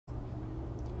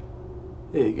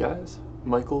Hey guys,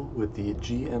 Michael with the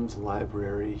GM's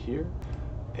Library here,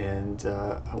 and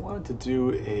I wanted to do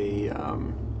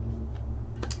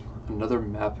another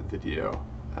map video.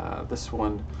 This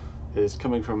one is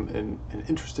coming from an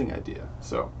interesting idea.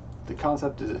 So the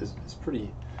concept is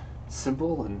pretty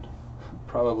simple and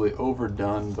probably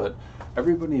overdone, but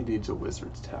everybody needs a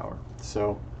wizard's tower.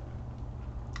 So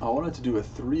I wanted to do a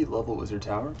 3-level wizard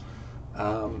tower.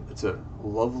 It's a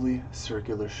lovely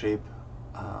circular shape,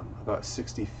 about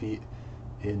 60 feet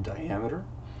in diameter.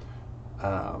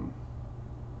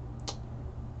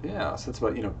 Yeah, so it's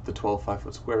about, the 12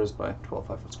 5-foot squares by 12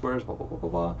 5-foot squares, blah, blah, blah, blah,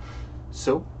 blah.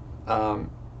 So,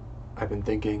 I've been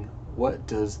thinking, what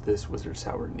does this wizard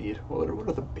tower need? What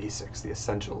are the basics, the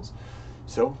essentials?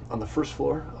 So, on the first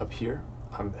floor up here,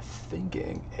 I'm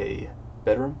thinking a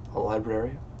bedroom, a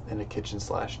library, and a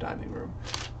kitchen/dining room.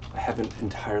 I haven't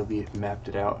entirely mapped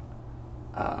it out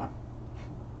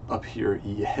up here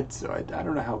yet, so I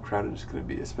don't know how crowded it's going to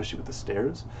be, especially with the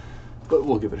stairs, but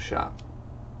we'll give it a shot.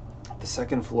 The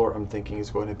second floor, I'm thinking, is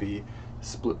going to be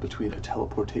split between a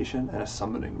teleportation and a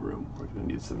summoning room. We're going to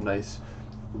need some nice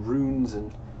runes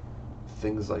and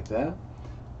things like that.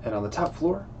 And on the top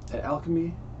floor, an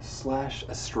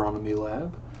alchemy/astronomy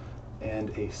lab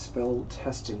and a spell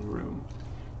testing room.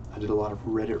 I did a lot of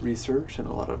Reddit research and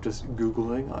a lot of just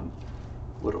Googling on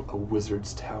what a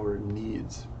wizard's tower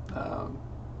needs.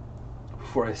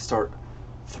 Before I start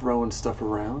throwing stuff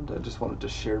around, I just wanted to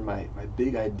share my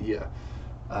big idea.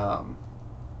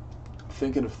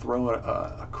 Thinking of throwing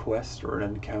a quest or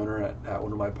an encounter at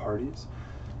one of my parties,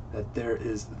 that there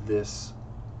is this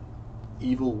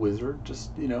evil wizard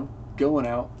just, going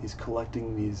out. He's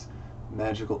collecting these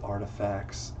magical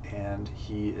artifacts, and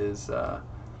he is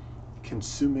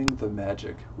consuming the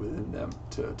magic within them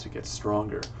to get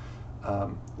stronger.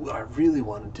 What I really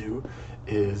want to do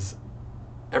is,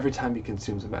 every time he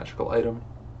consumes a magical item,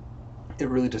 it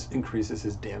really just increases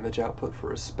his damage output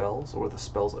for his spells, or the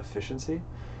spell's efficiency.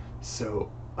 So,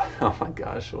 oh my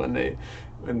gosh,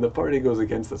 when the party goes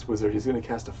against this wizard, he's going to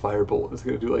cast a firebolt. It's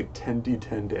going to do like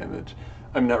 10d10 damage.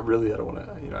 I mean, not really. I don't want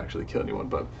to, actually kill anyone,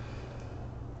 but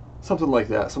something like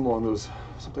that, something along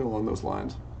those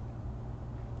lines.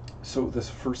 So this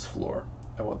first floor,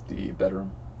 I want the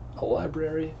bedroom, a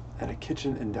library, and a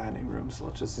kitchen and dining room. So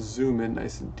let's just zoom in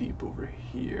nice and deep over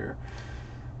here.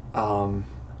 So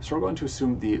we're going to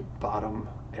assume the bottom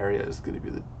area is going to be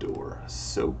the door.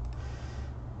 So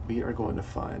we are going to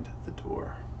find the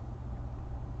door.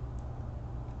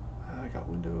 I got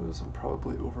windows. I'm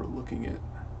probably overlooking it.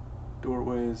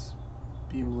 Doorways,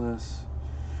 beamless.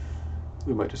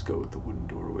 We might just go with the wooden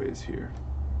doorways here.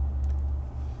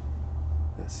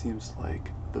 That seems like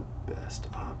the best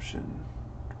option.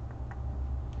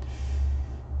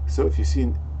 So if you've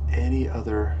seen any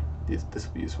other, this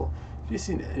will be useful. If you've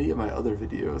seen any of my other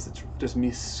videos, it's just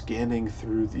me scanning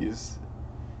through these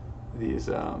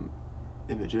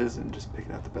images and just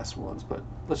picking out the best ones. But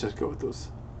let's just go with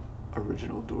those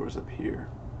original doors up here.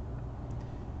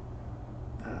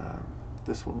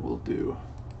 This one will do.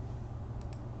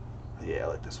 Yeah, I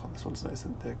like this one. This one's nice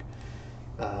and thick.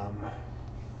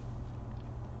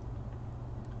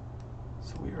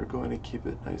 So we are going to keep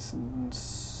it nice and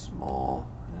small,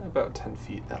 about 10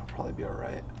 feet. That'll probably be all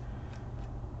right.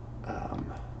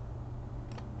 Gonna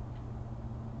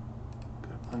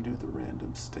undo the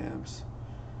random stamps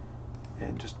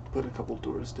and just put a couple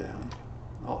doors down.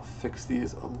 I'll fix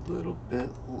these a little bit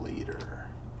later.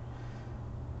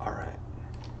 All right.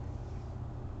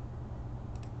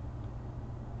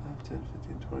 5, 10,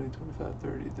 15, 20, 25,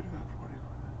 30, 35, 40,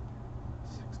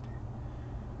 60.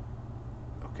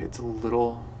 Okay, it's a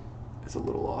little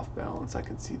off balance. I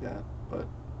can see that, but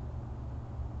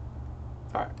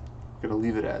all right, I'm gonna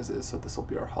leave it as is. So this will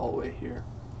be our hallway here.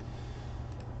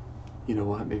 You know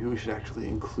what? Maybe we should actually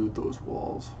include those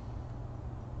walls.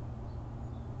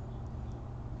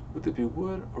 Would they be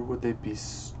wood or would they be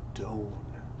stone?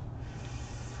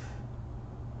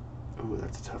 Oh,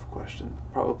 that's a tough question.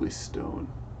 Probably stone.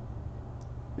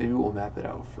 Maybe we'll map it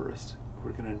out first.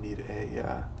 We're gonna need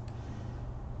a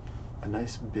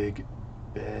nice big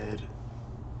bed,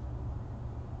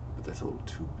 but that's a little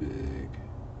too big.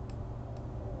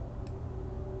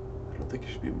 I don't think it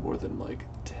should be more than like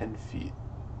 10 feet.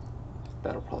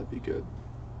 That'll probably be good.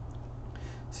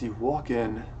 So you walk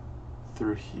in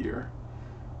through here.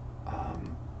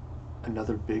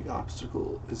 Another big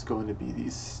obstacle is going to be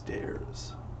these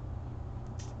stairs.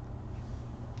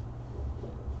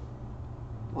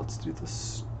 Let's do the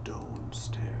stone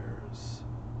stairs.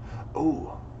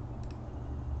 Oh,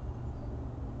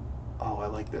 I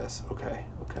like this. Okay.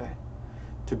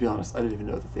 To be honest, I didn't even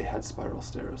know that they had spiral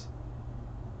stairs.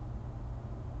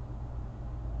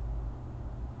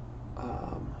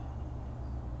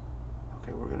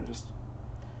 Okay, we're gonna just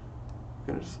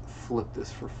flip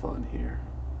this for fun here.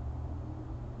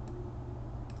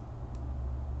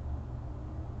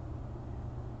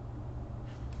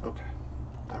 Okay,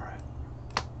 all right.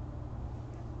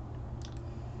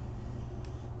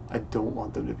 I don't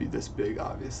want them to be this big,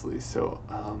 obviously, so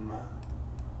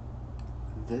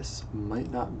this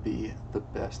might not be the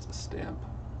best stamp.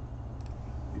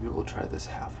 Maybe we'll try this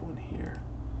half one here.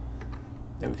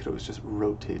 And we could always just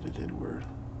rotate it inward.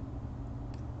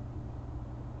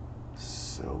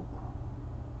 So,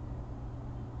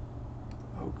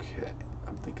 okay,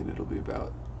 I'm thinking it'll be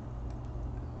about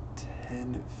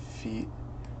 10 feet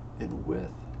in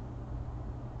width.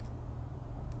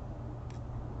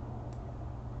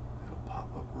 It'll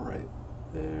pop up right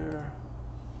there.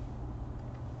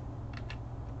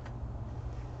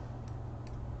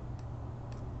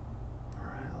 All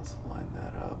right, let's line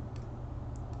that up.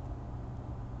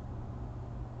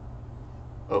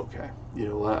 Okay, you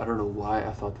know what? I don't know why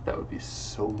I thought that that would be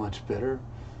so much better.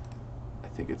 I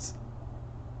think it's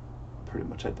pretty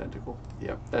much identical.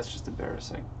 Yep, that's just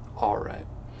embarrassing. All right.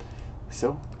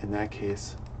 So in that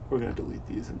case, we're gonna delete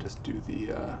these and just do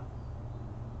the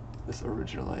this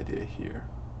original idea here,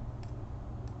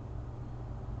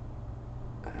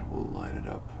 and we'll line it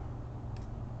up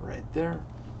right there.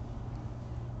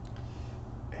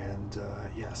 And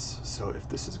yes, so if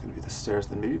this is gonna be the stairs,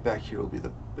 then maybe back here will be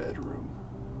the bedroom.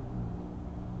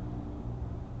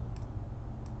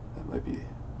 That might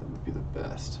be the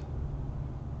best.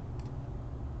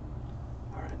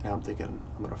 All right, now I'm thinking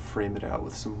I'm gonna frame it out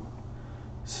with some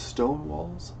stone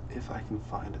walls if I can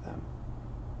find them.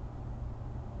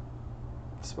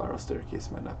 The spiral staircase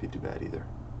might not be too bad either.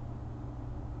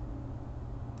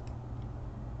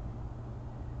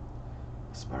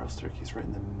 Spiral staircase right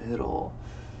in the middle.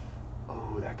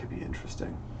 Oh, that could be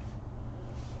interesting.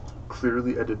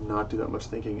 Clearly I did not do that much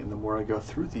thinking, and the more I go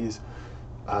through these,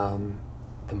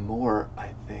 the more I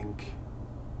think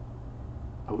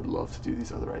I would love to do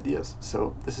these other ideas.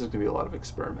 So this is going to be a lot of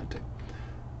experimenting.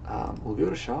 We'll give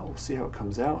it a shot, we'll see how it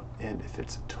comes out, and if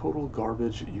it's total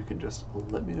garbage, you can just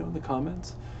let me know in the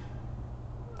comments.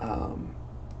 Alright,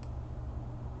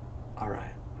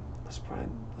 let's try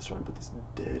and put this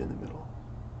dead in the middle.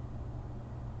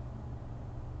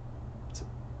 It's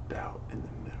about in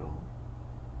the middle.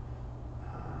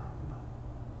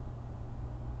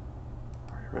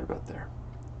 Alright, right about there.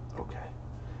 Okay.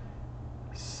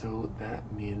 So that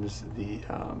means the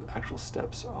actual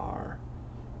steps are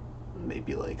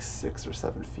maybe like 6 or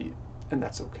 7 feet, and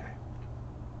that's okay.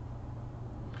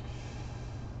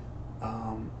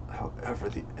 However,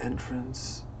 the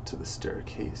entrance to the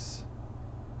staircase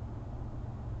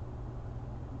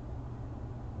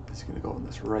is going to go on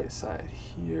this right side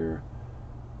here.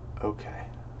 Okay,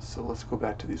 so let's go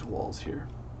back to these walls here.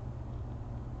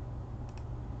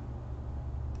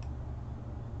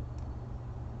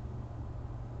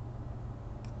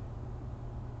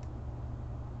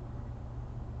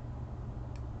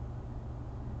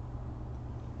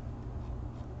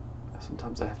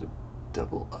 Sometimes I have to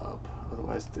double up,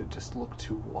 otherwise they just look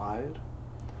too wide.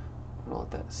 I'm gonna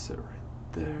let that sit right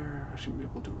there. Actually, maybe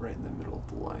we'll do it right in the middle of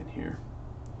the line here.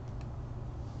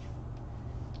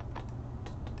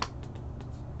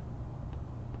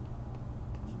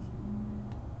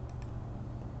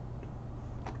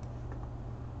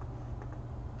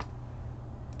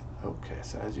 Okay,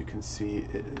 so as you can see,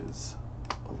 it is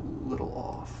a little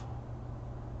off,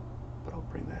 but I'll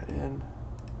bring that in.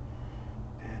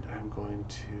 And I'm going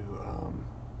to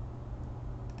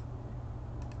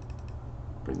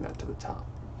bring that to the top.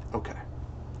 Okay,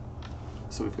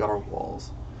 so we've got our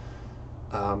walls.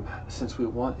 Since we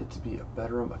want it to be a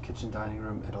bedroom, a kitchen, dining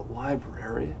room, and a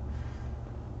library,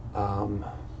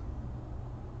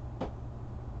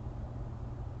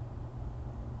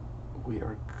 we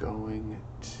are going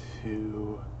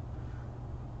to,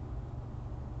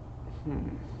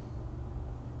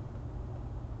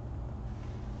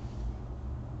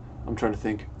 I'm trying to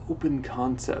think open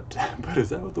concept, but is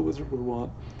that what the wizard would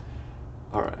want?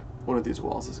 All right, one of these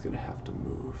walls is going to have to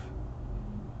move.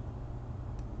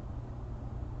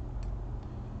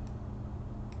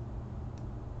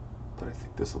 But I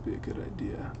think this will be a good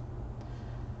idea.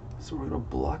 So we're going to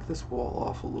block this wall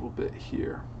off a little bit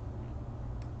here.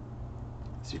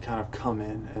 So you kind of come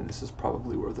in, and this is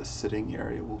probably where the sitting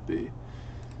area will be.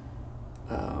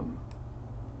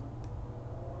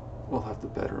 We'll have the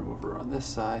bedroom over on this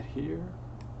side here.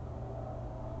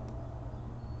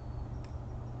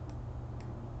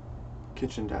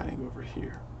 Kitchen, dining over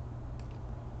here.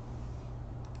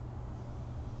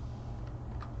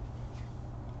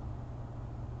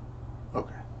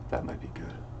 Okay, that might be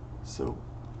good. So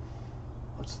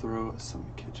let's throw some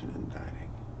kitchen and dining.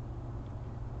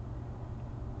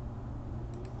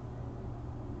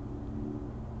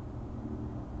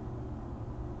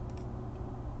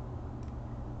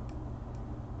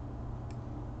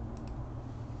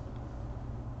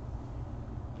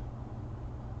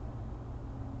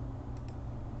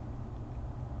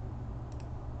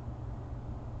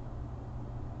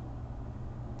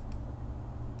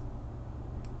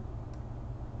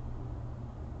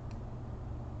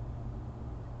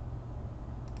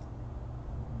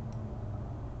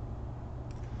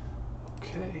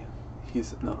 Okay,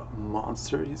 he's not a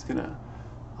monster. He's gonna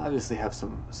obviously have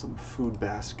some food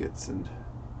baskets and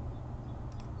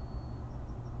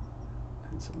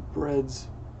some breads.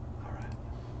 All right.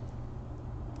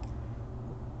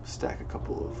 Stack a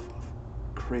couple of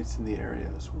crates in the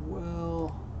area as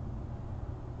well.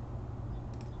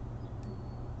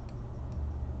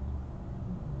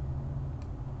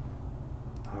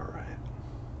 All right.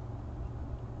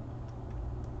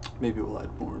 Maybe we'll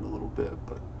add more in a little bit,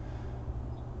 but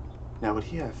now would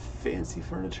he have fancy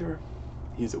furniture?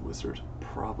 He's a wizard,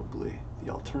 probably.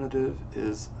 The alternative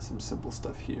is some simple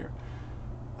stuff here.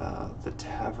 The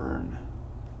tavern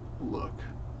look.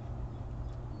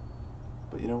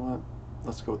 But you know what?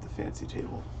 Let's go with the fancy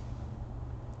table.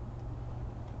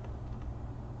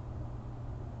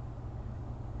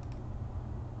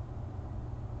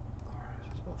 Alright,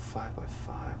 it's about 5 by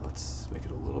 5. Let's make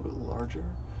it a little bit larger.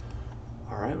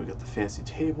 Alright, we got the fancy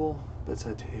table,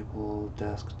 bedside table,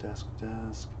 desk, desk,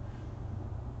 desk.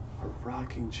 A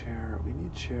rocking chair. We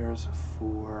need chairs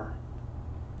for...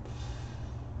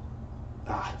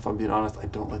 if I'm being honest, I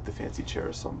don't like the fancy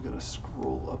chairs, so I'm going to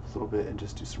scroll up a little bit and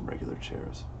just do some regular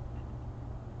chairs.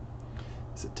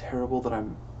 Is it terrible that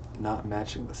I'm not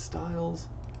matching the styles?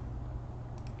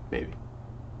 Maybe.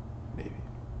 Maybe.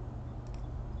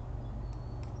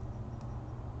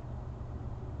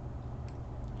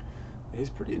 He's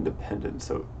pretty independent,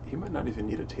 so he might not even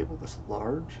need a table this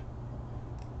large,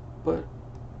 but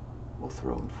we'll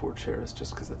throw in 4 chairs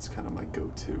just because that's kind of my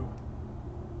go-to.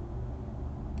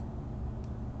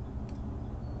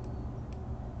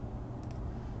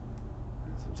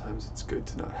 Sometimes it's good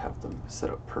to not have them set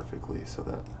up perfectly so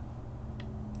that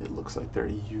it looks like they're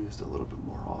used a little bit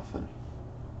more often.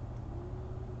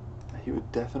 He would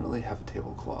definitely have a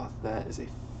tablecloth. That is a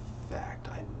fact.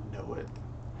 I know it.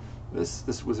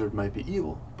 This wizard might be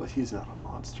evil, but he's not a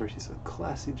monster. He's a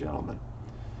classy gentleman.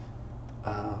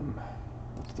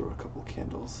 Let's throw a couple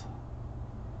candles.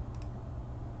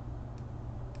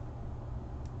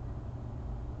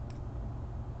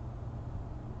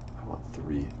 I want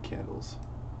 3 candles.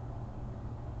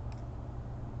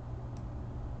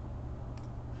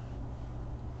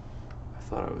 I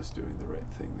thought I was doing the right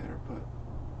thing there, but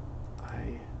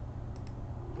I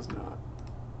was not.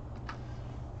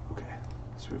 Okay,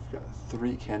 so we've got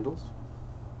 3 candles.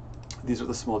 These are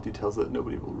the small details that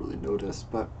nobody will really notice,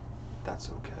 but that's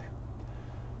okay.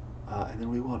 And then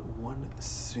we want 1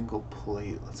 single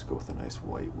plate. Let's go with a nice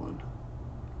white one.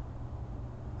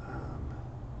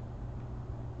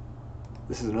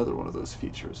 This is another one of those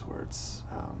features where it's,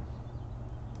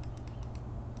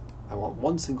 I want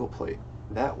 1 single plate.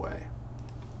 That way,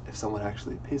 if someone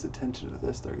actually pays attention to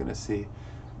this, they're going to see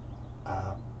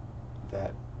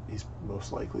that he's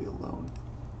most likely alone.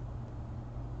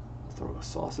 Throw a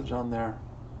sausage on there.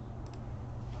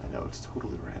 I know it's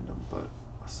totally random, but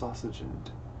a sausage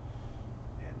and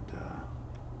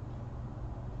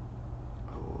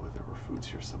oh, there were foods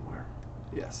here somewhere.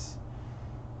 Yes,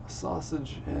 a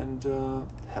sausage and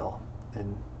hell,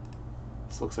 and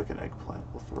this looks like an eggplant.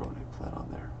 We'll throw an eggplant on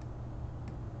there.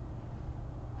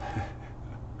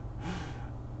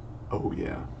 Oh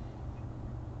yeah.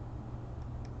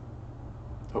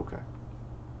 Okay.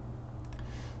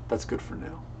 That's good for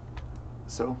now.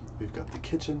 So we've got the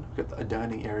kitchen, we've got a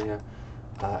dining area,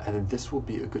 and then this will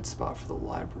be a good spot for the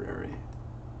library.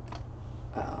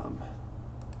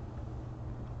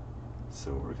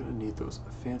 So we're going to need those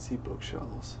fancy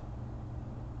bookshelves.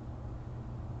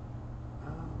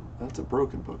 That's a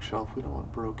broken bookshelf. We don't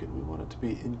want broken. We want it to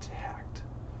be intact.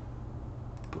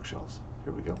 Bookshelves.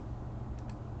 Here we go.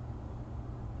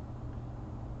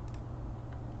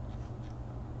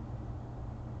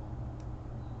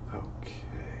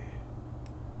 Okay.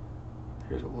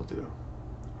 Here's what we'll do.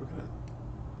 We're going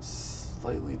to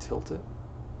slightly tilt it.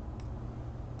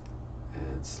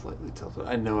 And slightly tilt it.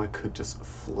 I know I could just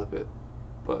flip it,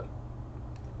 but...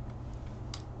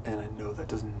 And I know that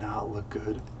does not look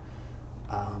good.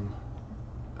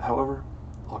 However,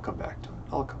 I'll come back to it.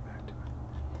 I'll come back to it.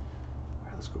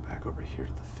 Alright, let's go back over here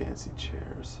to the fancy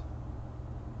chairs.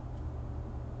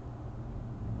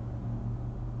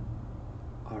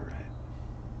 Alright.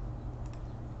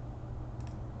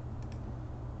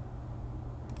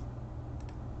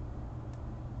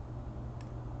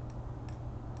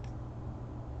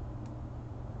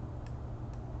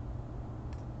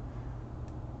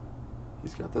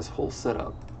 He's got this whole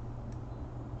setup.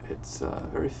 It's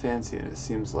very fancy, and it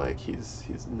seems like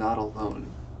he's not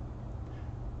alone.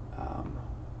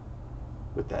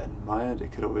 With that in mind,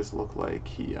 it could always look like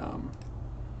he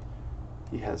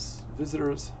has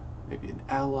visitors, maybe an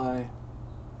ally.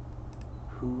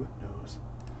 Who knows?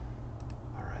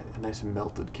 All right, a nice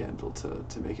melted candle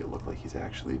to make it look like he's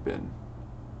actually been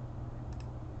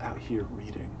out here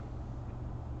reading.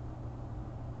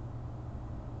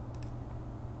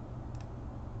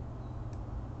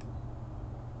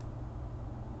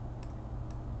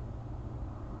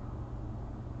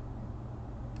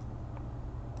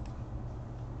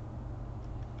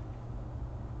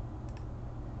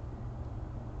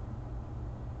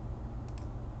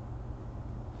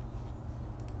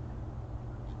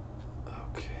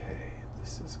 Okay,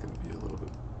 this is going to be a little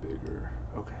bit bigger.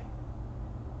 Okay.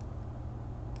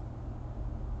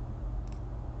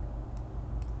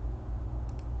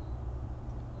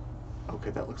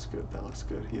 Okay, that looks good. That looks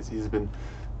good. He's been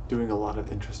doing a lot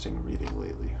of interesting reading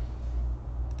lately.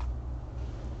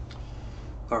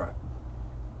 All right.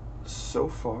 So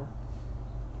far,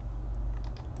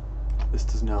 this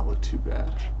does not look too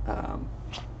bad.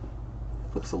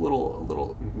 Looks a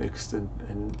little mixed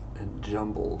and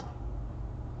jumbled.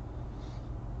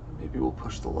 Maybe we'll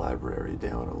push the library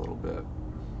down a little bit.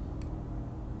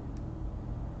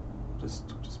 Just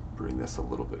bring this a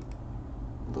little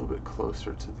bit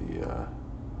closer to the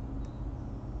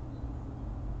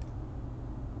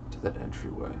to that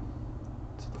entryway.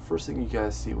 So the first thing you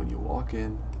guys see when you walk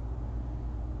in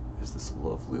is this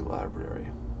lovely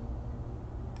library.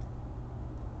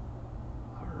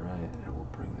 All right, and we'll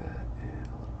bring that in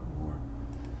a little bit more.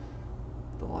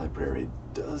 The library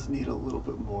does need a little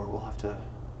bit more. We'll have to.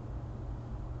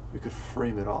 We could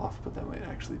frame it off, but that might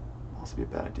actually also be a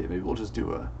bad idea. Maybe we'll just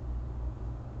do a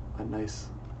nice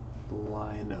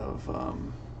line of,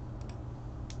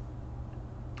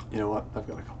 you know what, I've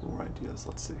got a couple more ideas.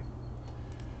 Let's see.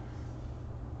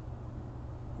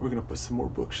 We're gonna put some more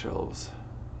bookshelves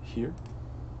here.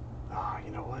 Ah,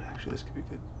 you know what, actually this could be a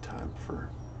good time for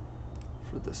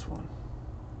this one.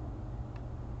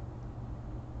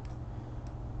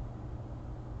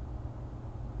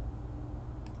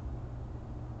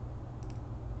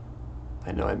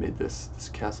 I know I made this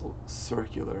castle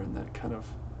circular, and that kind of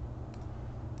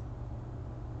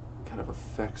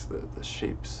affects the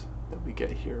shapes that we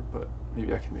get here, but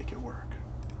maybe I can make it work.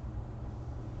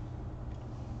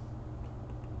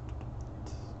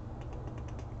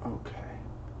 Okay,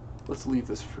 let's leave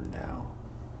this for now.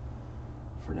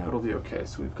 For now it'll be okay.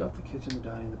 So we've got the kitchen, the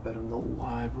dining, the bedroom, the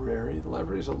library. The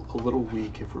library is a little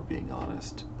weak if we're being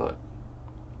honest, but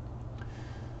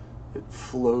it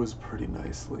flows pretty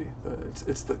nicely.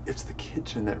 It's the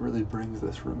kitchen that really brings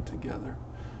this room together.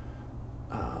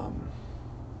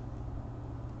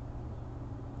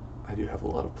 I do have a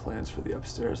lot of plans for the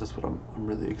upstairs. That's what I'm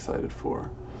really excited for.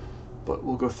 But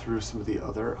we'll go through some of the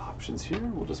other options here.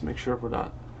 We'll just make sure we're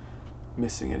not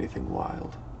missing anything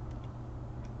wild.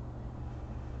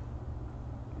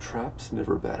 Traps,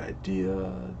 never a bad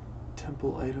idea.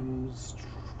 Temple items.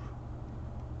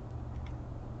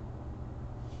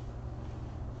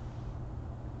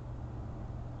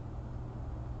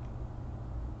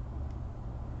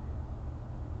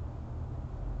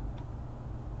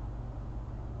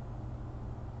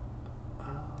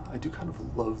 I do kind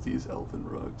of love these elven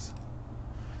rugs.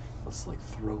 Let's like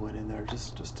throw one in there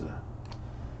just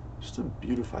to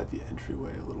beautify the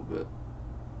entryway a little bit.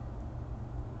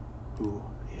 Ooh,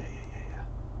 yeah.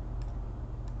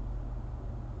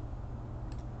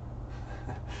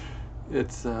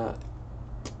 It's the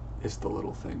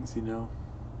little things, you know.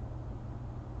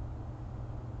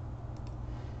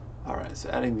 All right, so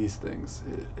adding these things,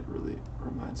 it really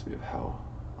reminds me of how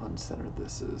uncentered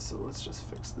this is. So let's just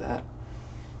fix that.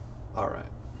 All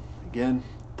right, again,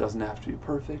 doesn't have to be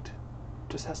perfect,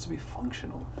 just has to be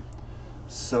functional.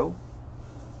 So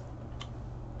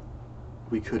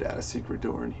we could add a secret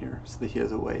door in here so that he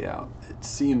has a way out. It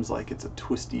seems like it's a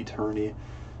twisty, turny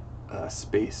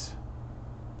space,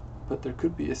 but there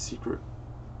could be a secret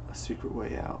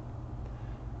way out.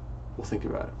 We'll think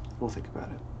about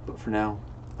it. But for now,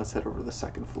 let's head over to the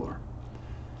second floor.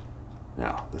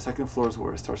 Now, the second floor is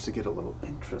where it starts to get a little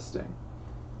interesting.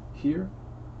 Here,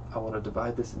 I want to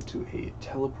divide this into a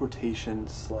teleportation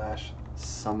 /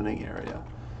 summoning area.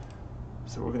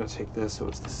 So we're going to take this so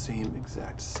it's the same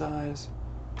exact size.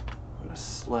 We're going to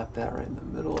slap that right in the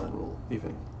middle, and we'll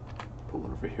even put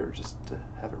one over here just to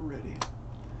have it ready.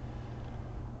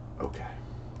 Okay.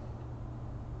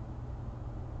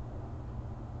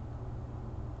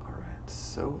 Alright,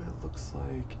 so it looks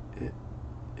like it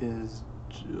is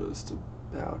just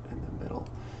about in the middle.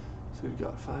 So we've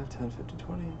got 5, 10, 15,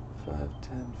 20, 5,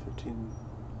 10, 15,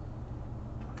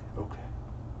 20. Okay.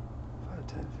 5,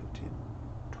 10, 15,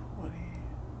 20.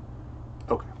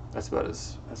 Okay, that's about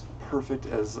as perfect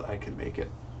as I can make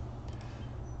it.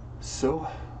 So,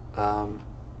 I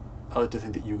like to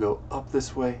think that you go up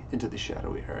this way into the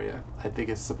shadowy area. I think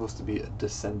it's supposed to be a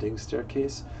descending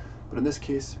staircase, but in this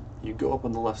case, you go up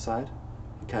on the left side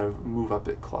and kind of move up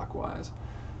it clockwise.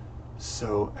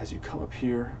 So as you come up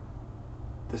here,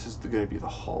 this is going to be the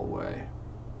hallway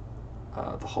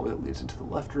that leads into the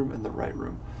left room and the right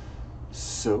room.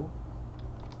 So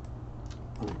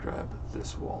let me grab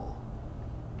this wall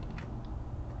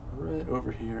right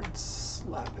over here and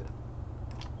slap it.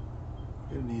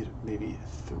 We're going to need maybe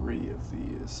 3 of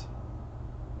these.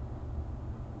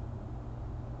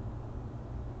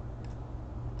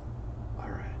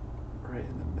 Alright, right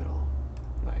in the middle.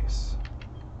 Nice.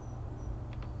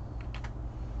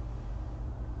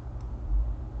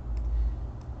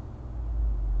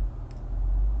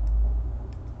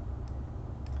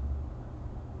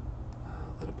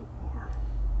 A little bit more.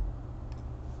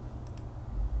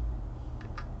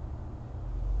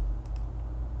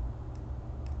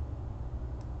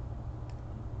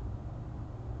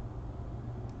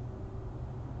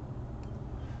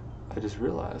 I just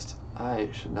realized I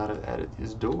should not have added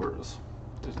these doors.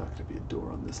 There's not going to be a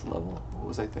door on this level. What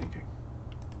was I thinking?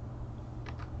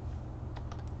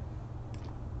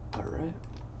 Alright,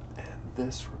 and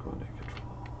this we're going to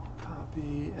control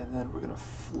copy, and then we're going to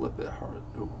flip it hard.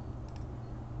 Ooh.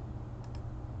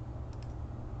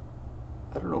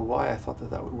 I don't know why I thought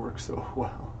that would work so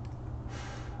well.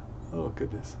 Oh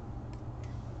goodness.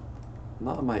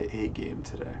 Not on my A game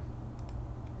today.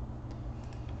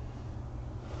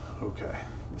 Okay,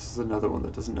 this is another one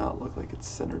that does not look like it's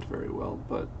centered very well,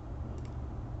 but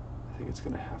I think it's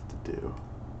going to have to do.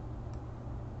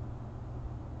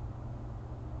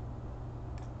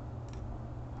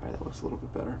 Alright, that looks a little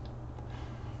bit better.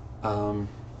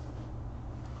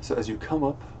 So as you come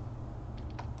up,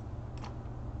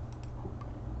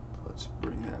 let's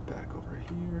bring that back over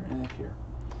here and here.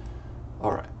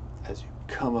 Alright, as you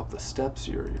come up the steps,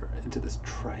 you're into this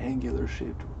triangular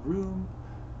shaped room.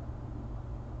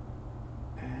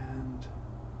 And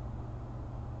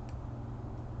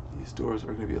these doors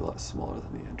are going to be a lot smaller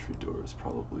than the entry doors,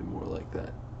 probably more like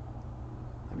that.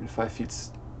 I mean, 5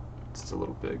 feet's a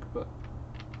little big, but...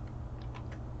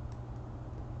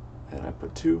 And I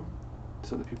put 2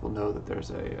 so that people know that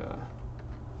there's a...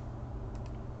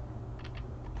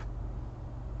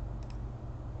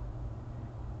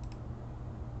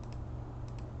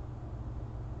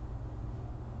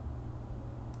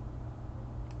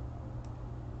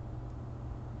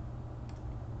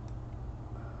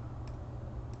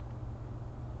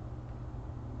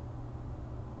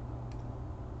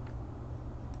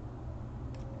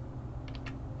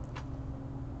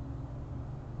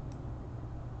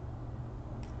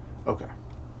 Okay,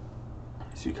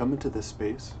 so you come into this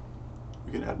space,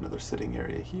 we can add another sitting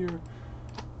area here,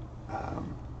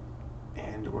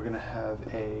 and we're going to have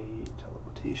a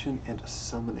teleportation and a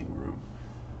summoning room.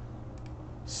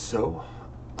 So,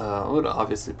 I'm going to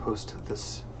obviously post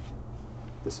this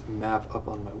map up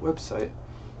on my website,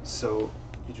 so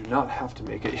you do not have to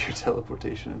make it your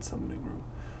teleportation and summoning room.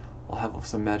 I'll have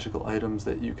some magical items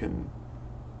that you can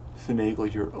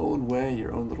finagle your own way,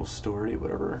 your own little story,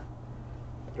 whatever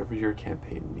your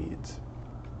campaign needs.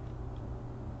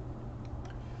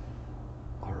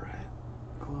 Alright,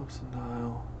 globe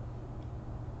sundial.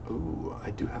 Ooh,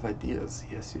 I do have ideas.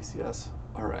 Yes, yes, yes.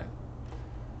 Alright.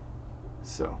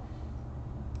 So,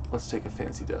 let's take a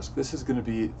fancy desk. This is going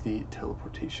to be the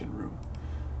teleportation room.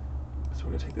 So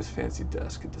we're going to take this fancy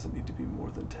desk. It doesn't need to be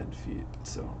more than 10 feet,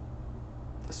 so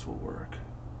this will work.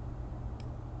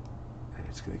 And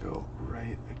it's going to go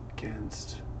right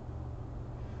against...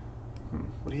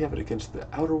 Would he have it against the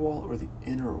outer wall or the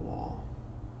inner wall?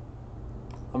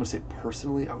 I'm going to say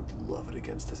personally, I would love it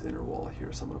against this inner wall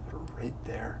here, so I'm going to put it right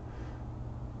there.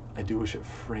 I do wish it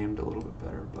framed a little bit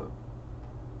better, but...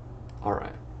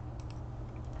 Alright.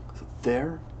 So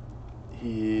there,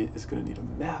 he is going to need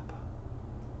a map.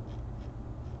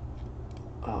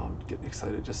 I'm getting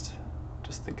excited just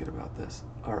thinking about this.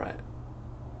 Alright.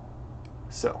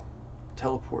 So,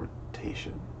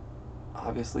 teleportation.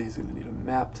 Obviously, he's going to need a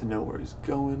map to know where he's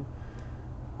going.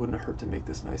 Wouldn't hurt to make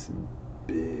this nice and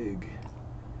big.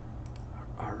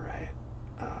 Alright.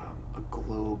 A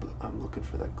globe. I'm looking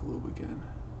for that globe again.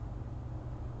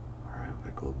 Alright, we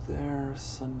got a globe there.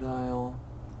 Sundial.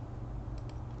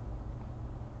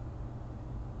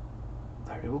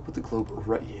 Alright, we'll put the globe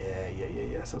right...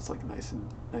 Yeah. So it's like nice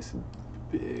and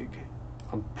big.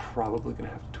 I'm probably going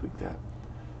to have to tweak that.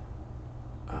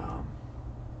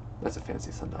 That's a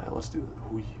fancy sundial. Let's do it.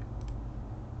 Hui.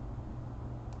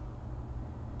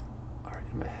 All right,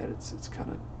 in my head, it's kind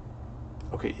of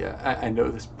okay. Yeah, I know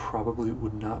this probably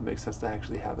would not make sense to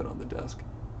actually have it on the desk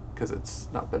because it's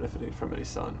not benefiting from any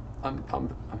sun.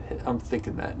 I'm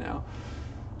thinking that now.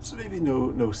 So maybe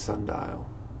no sundial.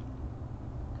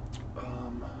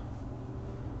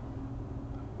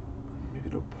 Maybe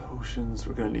no potions.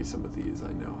 We're gonna need some of these.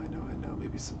 I know.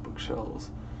 Maybe some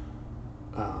bookshelves.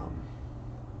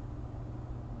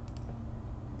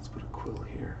 Let's put a quill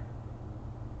here.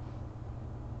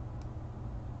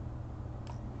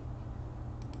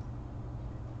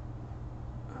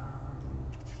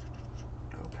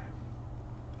 Okay.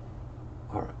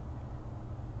 All right.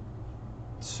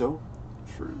 So,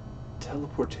 for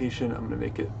teleportation, I'm gonna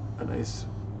make it a nice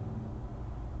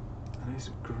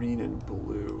green and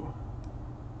blue.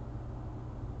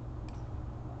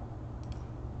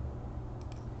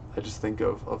 I just think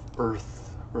of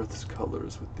Earth's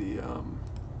colors with the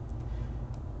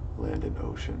land and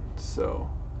ocean. So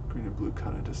green and blue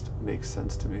kind of just makes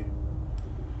sense to me.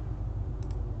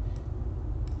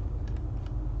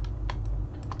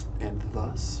 And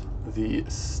thus, the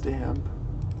stamp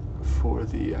for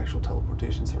the actual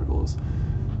teleportation circle is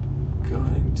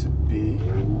going to be,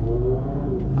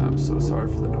 I'm so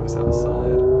sorry for the noise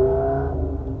outside,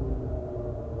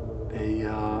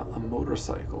 a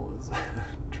motorcycle is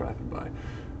driving by.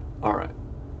 All right.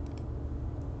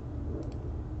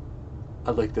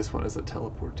 I like this one as a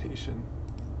teleportation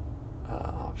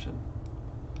option.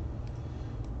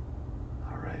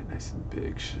 All right, nice and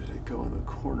big. Should it go in the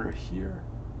corner here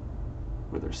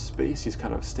where there's space? He's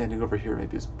kind of standing over here.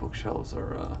 Maybe his bookshelves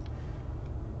are,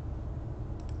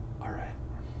 all right.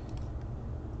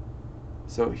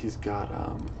 So he's got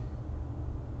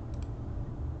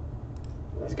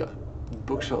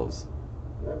bookshelves.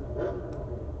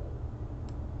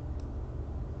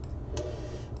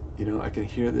 You know, I can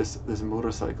hear this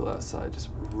motorcycle outside just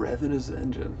revving his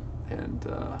engine, and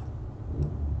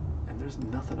there's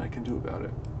nothing I can do about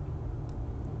it.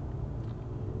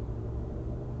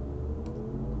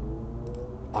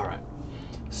 All right,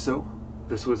 so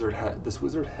this wizard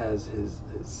has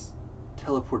his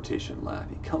teleportation lab.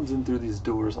 He comes in through these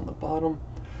doors on the bottom.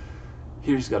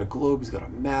 Here he's got a globe, he's got a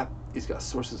map, he's got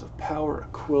sources of power, a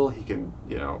quill. He can,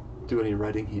 you know, do any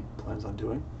writing he plans on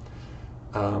doing.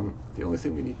 The only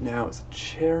thing we need now is a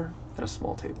chair and a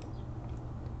small table.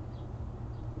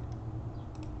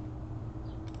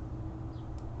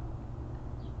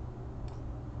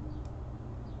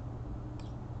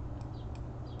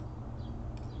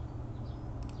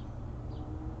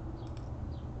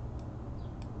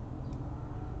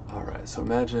 All right, so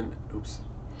imagine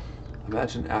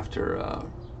after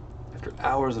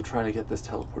hours of trying to get this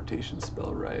teleportation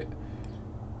spell right,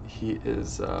 he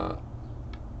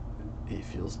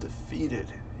feels defeated.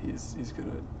 He's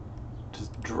gonna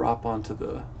just drop onto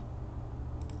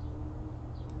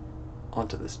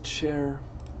this chair.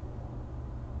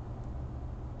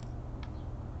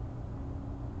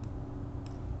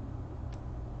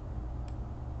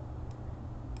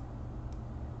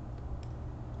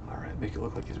 All right, make it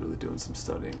look like he's really doing some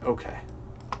studying. Okay,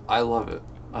 I love it.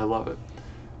 I love it.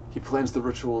 He plans the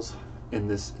rituals in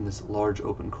this large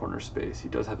open corner space. He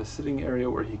does have a sitting area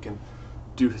where he can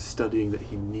do his studying that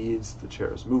he needs. The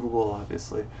chair is movable,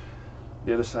 obviously.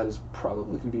 The other side is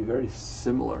probably going to be very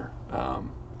similar,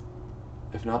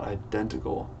 if not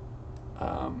identical.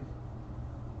 I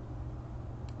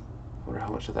wonder how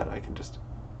much of that I can just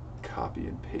copy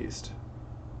and paste.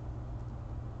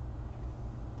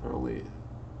 There are only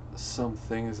some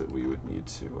things that we would need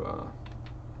to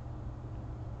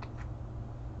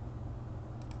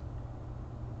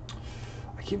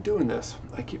I keep doing this.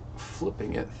 I keep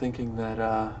flipping it, thinking that,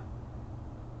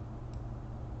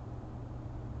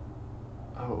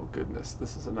 oh goodness,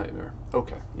 this is a nightmare.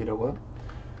 Okay, you know what?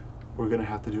 We're gonna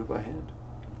have to do it by hand.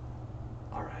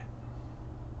 All right.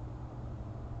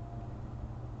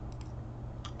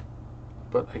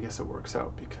 But I guess it works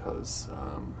out because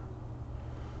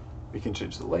we can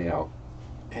change the layout,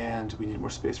 and we need more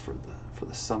space for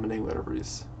the summoning, whatever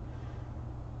he's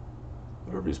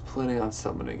planning on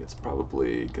summoning. It's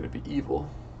probably going to be evil,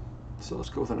 so let's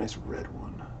go with a nice red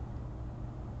one.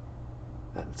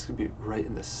 That's going to be right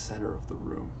in the center of the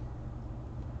room.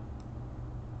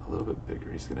 A little bit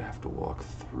bigger. He's going to have to walk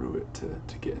through it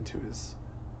to get into his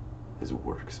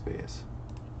workspace.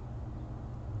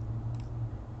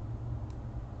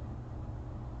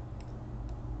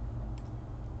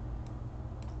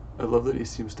 I love that he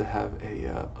seems to have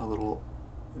a little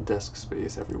desk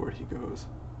space everywhere he goes.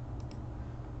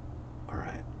 All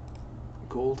right,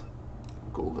 gold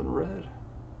and red.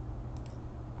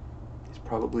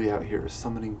 probably out here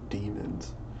summoning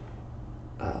demons.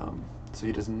 So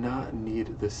he does not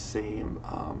need the same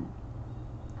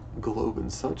globe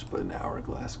and such, but an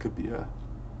hourglass could be a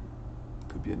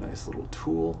nice little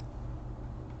tool.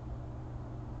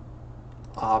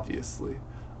 Obviously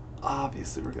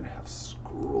we're gonna have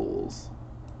scrolls.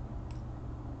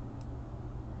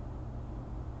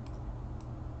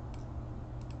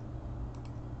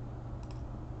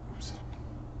 Oops.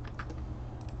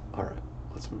 All right,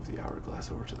 let's move the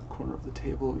hourglass over to the corner of the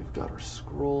table. We've got our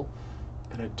scroll,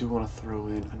 and I do want to throw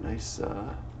in a nice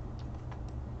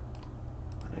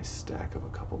stack of a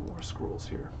couple more scrolls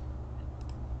here.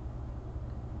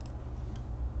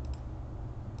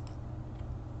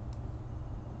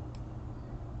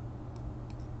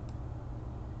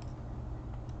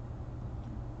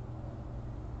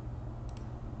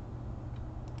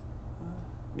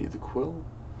 Need the quill.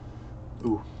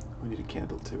 Ooh, we need a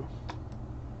candle too.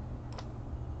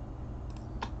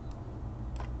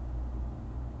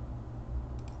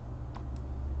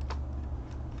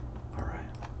 All right,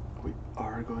 we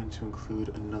are going to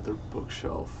include another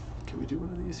bookshelf. Can we do one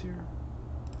of these here?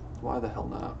 Why the hell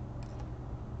not?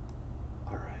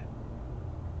 All right.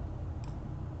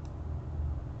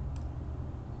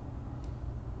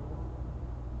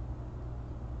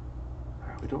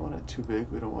 We don't want it too big.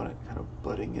 We don't want it kind of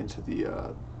butting into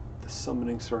the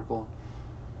summoning circle.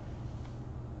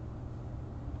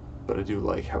 But I do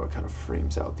like how it kind of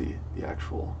frames out the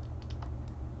actual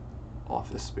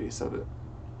office space of it.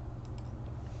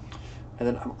 And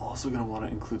then I'm also going to want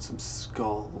to include some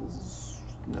skulls.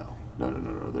 No.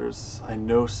 There's, I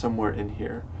know somewhere in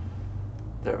here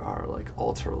there are like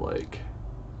altar-like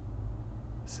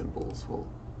symbols. We'll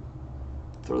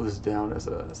throw this down as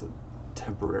a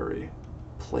temporary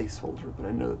placeholder, but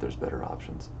I know that there's better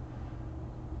options.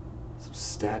 Some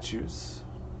statues.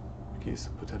 Okay,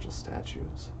 some potential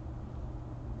statues.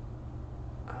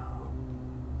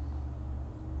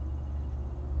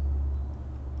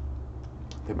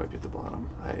 They might be at the bottom.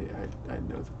 I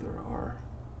know that there are.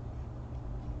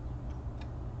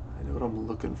 I know what I'm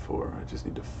looking for. I just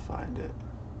need to find it.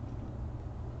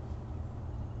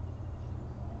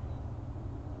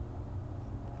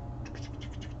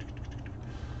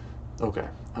 Okay,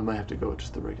 I might have to go with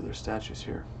just the regular statues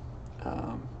here.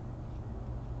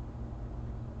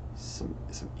 Some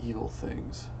evil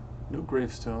things. No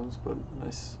gravestones, but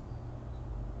nice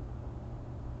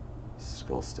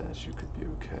skull statue could be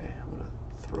okay. I'm gonna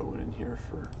throw it in here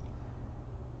for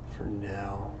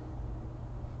now.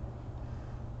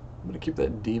 I'm gonna keep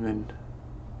that demon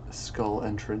skull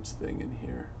entrance thing in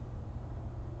here.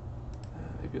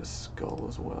 Maybe a skull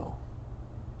as well.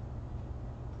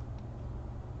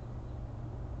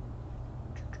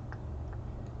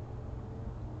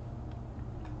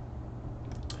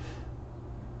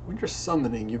 When you're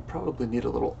summoning, you probably need a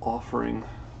little offering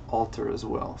altar as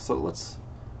well. So let's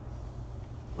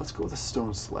go with a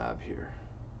stone slab here.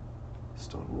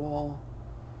 Stone wall,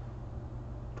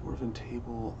 dwarven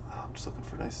table. Oh, I'm just looking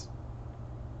for a nice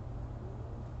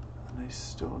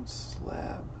stone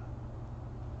slab.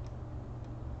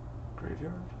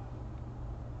 Graveyard,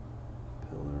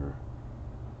 pillar,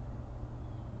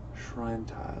 shrine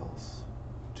tiles,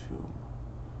 tomb.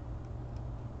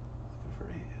 Looking for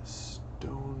a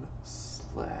stone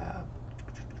slab.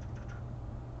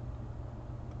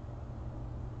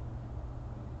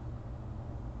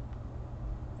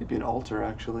 Maybe an altar,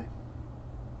 actually.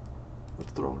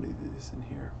 Let's throw one of these in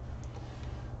here.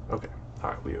 Okay, all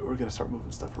right, we're gonna start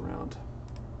moving stuff around.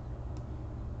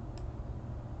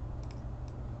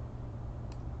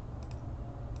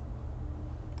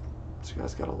 This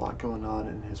guy's got a lot going on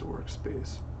in his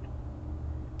workspace.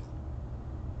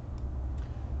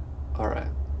 All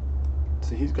right,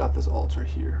 so he's got this altar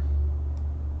here.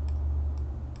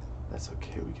 That's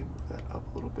okay, we can move that up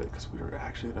a little bit because we are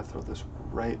actually gonna throw this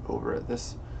right over it.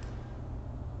 This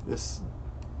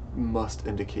must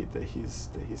indicate that he's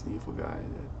an evil guy.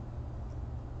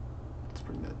 Let's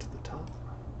bring that to the top.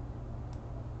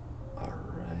 All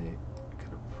right,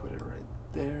 gonna put it right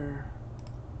there.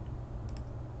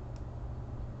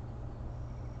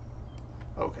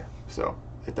 Okay, so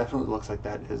it definitely looks like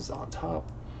that is on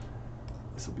top.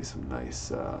 This will be some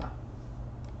nice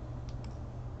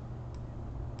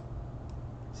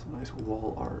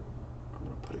wall art. I'm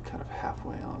gonna put it kind of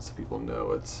halfway on so people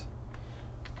know it's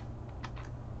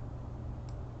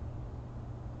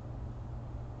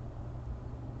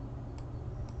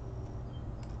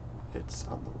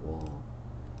on the wall.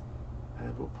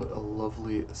 And we'll put a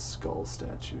lovely skull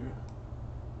statue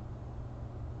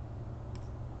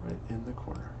right in the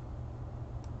corner.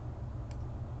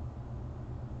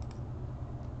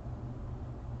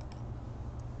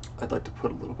 I'd like to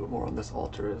put a little bit more on this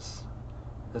altar as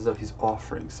though he's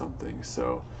offering something.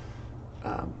 So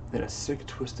in a sick,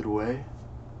 twisted way,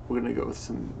 we're going to go with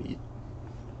some meat.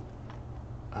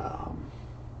 A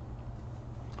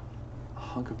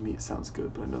hunk of meat sounds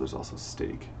good, but I know there's also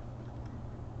steak.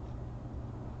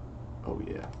 Oh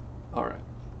yeah. Alright.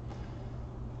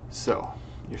 So,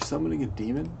 you're summoning a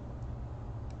demon.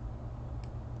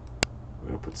 We're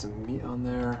going to put some meat on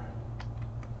there.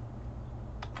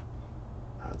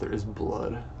 There is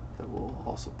blood that we'll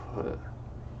also put.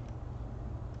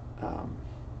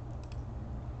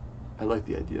 I like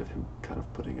the idea of him kind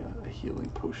of putting a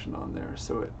healing potion on there,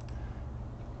 so it,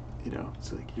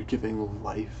 it's like you're giving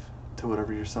life to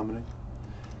whatever you're summoning,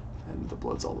 and the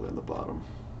blood's all the way on the bottom.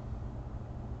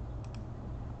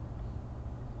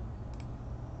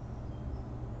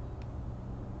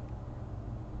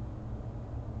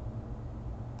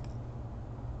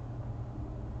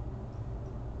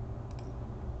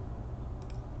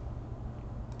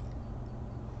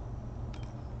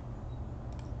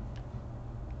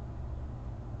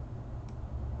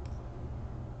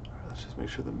 Let's just make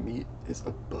sure the meat is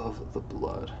above the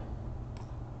blood.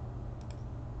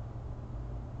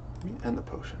 Meat and the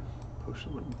potion.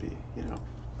 Potion wouldn't be,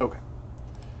 Okay.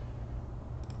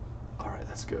 Alright,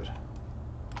 that's good.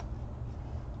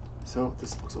 So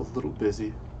this looks a little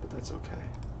busy, but that's okay.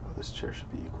 Oh, this chair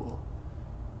should be equal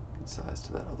in size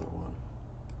to that other one.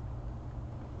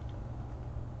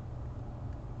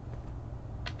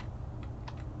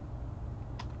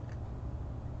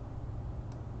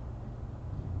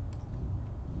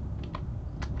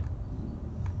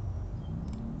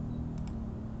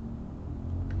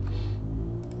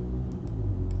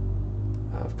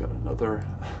 I've got another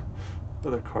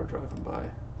car driving by.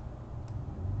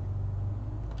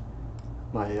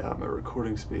 My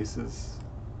recording space is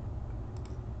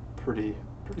pretty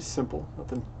simple.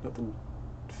 Nothing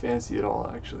fancy at all.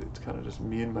 Actually, it's kind of just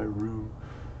me in my room.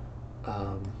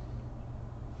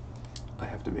 I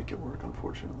have to make it work,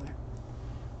 unfortunately.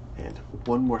 And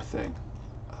one more thing,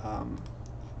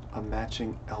 a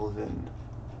matching elven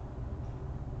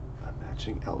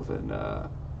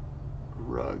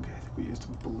rug. I think we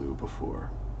used blue before.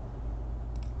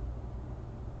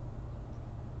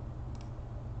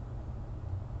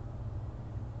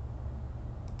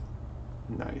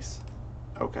 Nice.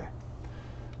 Okay.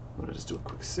 I'm gonna just do a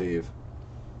quick save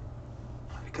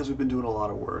because we've been doing a lot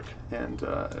of work, and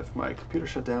if my computer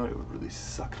shut down, it would really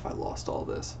suck if I lost all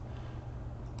this.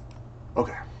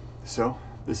 Okay, so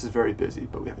this is very busy,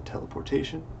 but we have a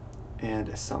teleportation and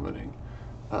a summoning.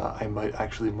 I might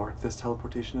actually mark this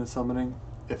teleportation and summoning.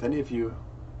 If any of you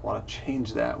want to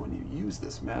change that when you use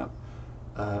this map,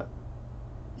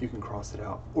 you can cross it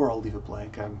out, or I'll leave it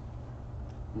blank. I'm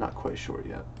not quite sure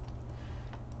yet.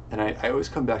 And I always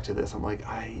come back to this. I'm like,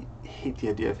 I hate the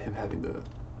idea of him having the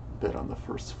bed on the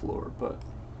first floor, but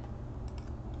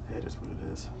it is what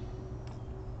it is.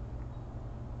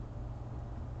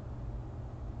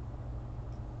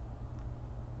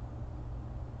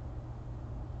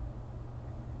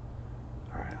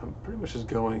 Alright, I'm pretty much just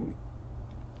going,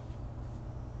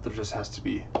 there just has to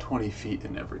be 20 feet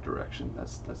in every direction.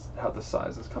 That's how the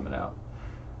size is coming out.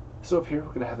 So up here, we're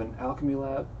going to have an alchemy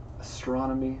lab,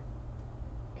 astronomy,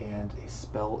 and a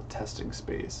spell testing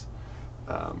space.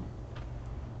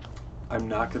 I'm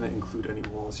not going to include any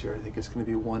walls here. I think it's going to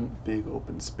be one big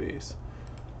open space.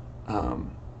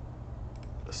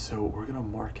 So we're going to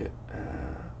mark it.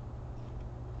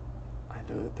 I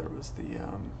know that there was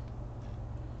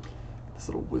this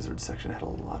little wizard section had a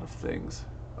lot of things.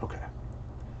 Okay.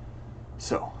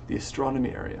 So the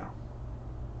astronomy area.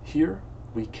 Here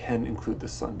we can include the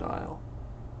sundial,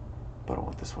 but I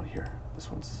want this one here.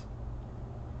 This one's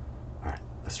all right.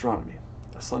 Astronomy.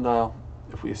 A sundial.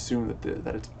 If we assume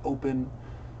that it's open,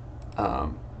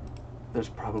 there's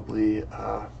probably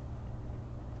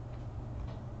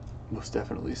most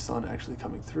definitely sun actually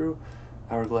coming through.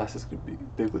 Hourglass is going to be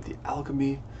big with the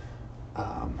alchemy.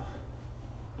 Ooh,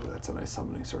 that's a nice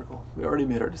summoning circle. We already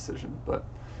made our decision, but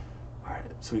all right.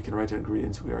 So we can write down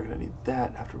ingredients. We are going to need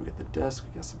that after we get the desk.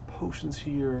 We got some potions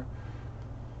here.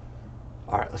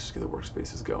 All right, let's just get the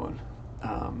workspaces going.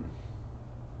 All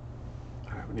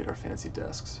right, we need our fancy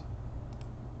desks.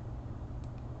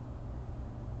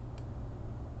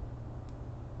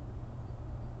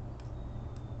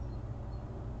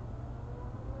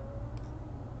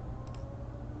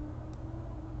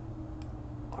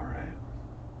 All right.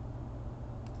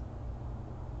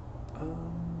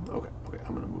 Okay,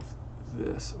 I'm gonna move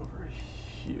this over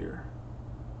here.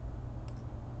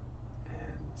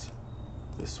 And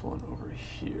this one over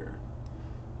here.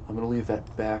 I'm gonna leave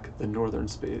that back, the northern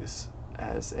space,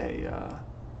 as a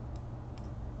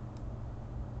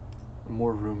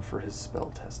more room for his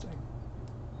spell testing.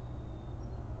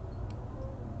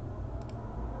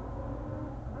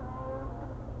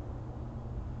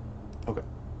 Okay.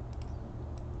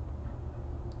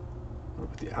 I'm gonna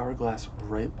put the hourglass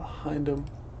right behind him.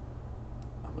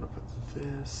 I'm gonna put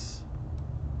this.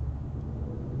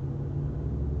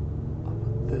 I'll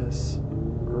put this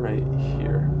right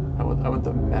here. I want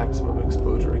the maximum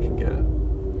exposure I can get.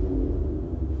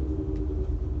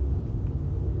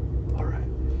 All right.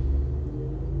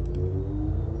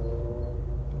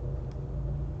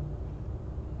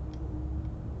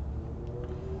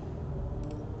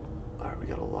 All right, we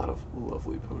got a lot of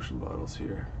lovely potion bottles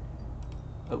here.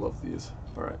 I love these.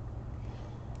 All right.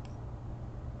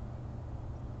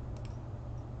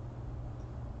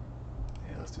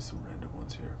 Yeah, let's do some random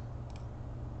ones here.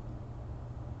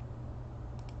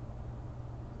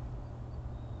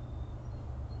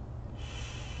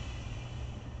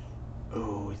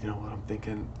 Oh, you know what I'm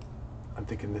thinking? I'm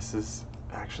thinking this is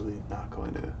actually not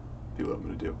going to be what I'm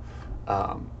going to do.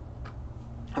 I'm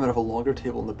going to have a longer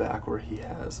table in the back where he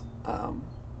has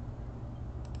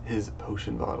his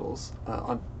potion bottles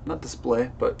on, not display,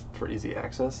 but for easy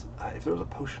access. If there was a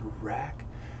potion rack,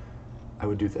 I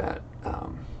would do that.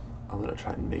 I'm going to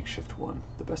try and makeshift one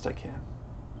the best I can.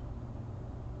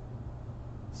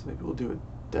 So maybe we'll do a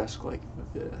desk like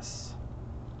this.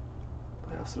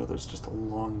 I also know there's just a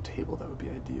long table that would be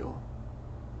ideal.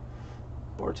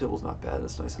 Bar table's not bad,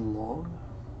 it's nice and long.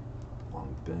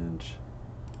 Long bench.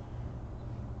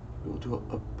 We'll do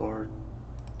a bar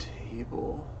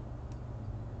table.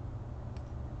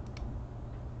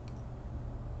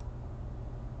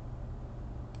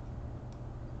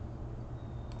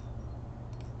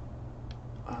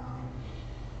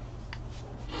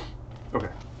 Okay,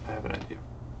 I have an idea.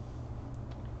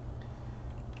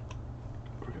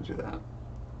 We're going to do that.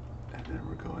 And then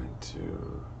we're going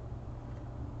to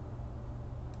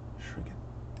shrink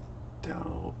it down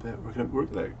a little bit. We're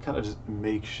gonna kind of just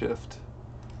makeshift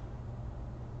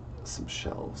some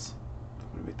shelves.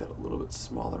 I'm gonna make that a little bit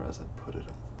smaller as I put it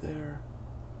up there.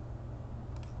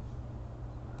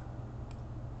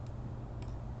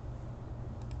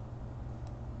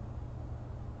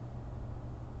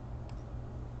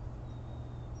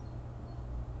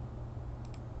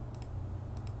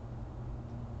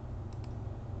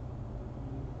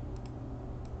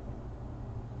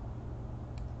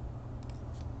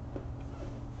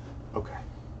 Okay.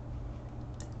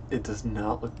 It does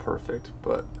not look perfect,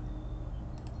 but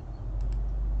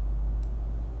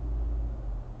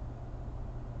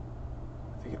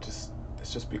I think it's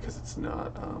just because it's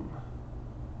not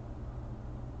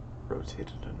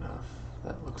rotated enough.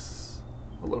 That looks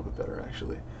a little bit better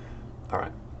actually. All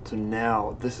right, so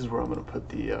now this is where I'm going to put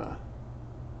the all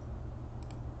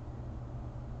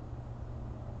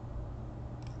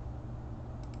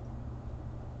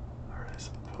right,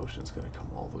 so the potion's going to come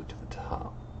all the way to the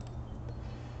top.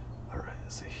 All right,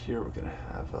 so here we're going to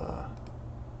have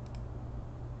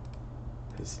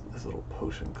his little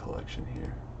potion collection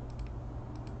here.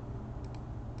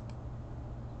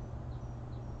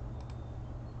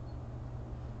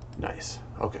 Nice.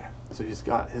 Okay, so he's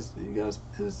got his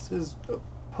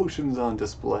potions on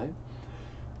display.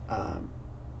 All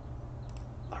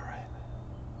right.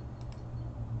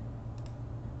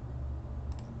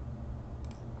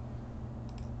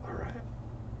 All right.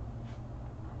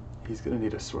 He's gonna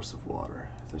need a source of water.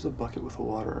 There's a bucket with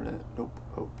water in it. Nope.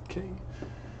 Okay.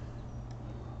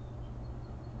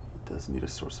 He does need a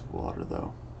source of water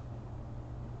though.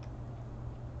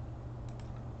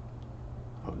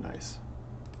 Oh, nice.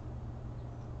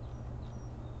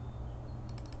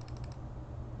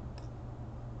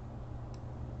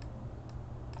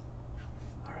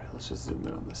 Let's just zoom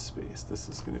in on this space. This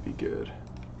is going to be good.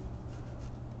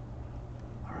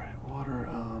 All right, water.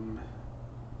 All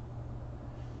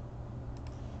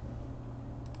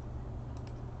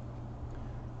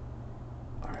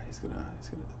right, he's gonna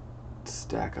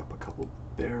stack up a couple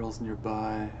barrels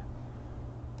nearby.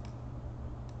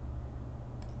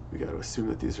 We got to assume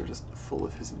that these are just full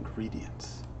of his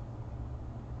ingredients.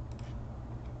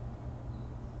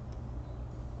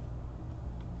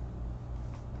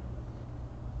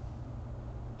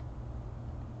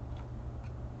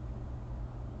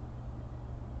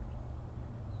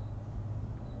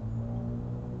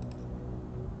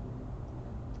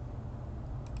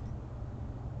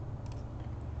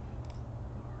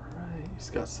 He's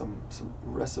got some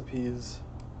recipes.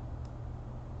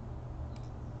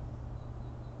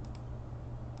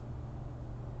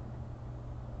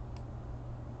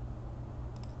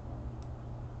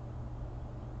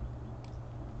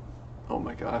 Oh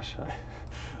my gosh,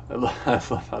 I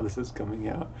love how this is coming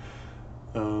out.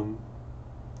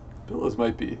 Pillows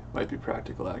might be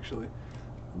practical actually.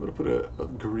 I'm gonna put a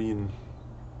green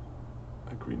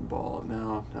ball.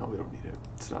 No, we don't need it.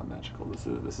 It's not magical. This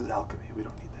is alchemy. We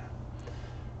don't need that.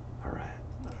 All right,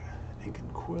 ink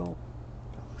and quill.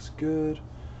 That looks good.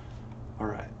 All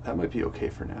right, that might be okay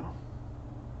for now.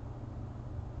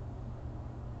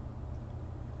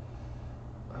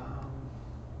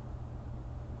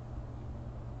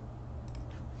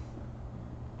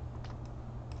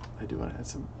 I do want to add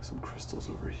some crystals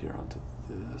over here onto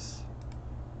this,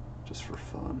 just for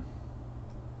fun.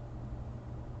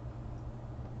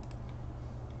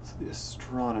 So the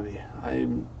astronomy.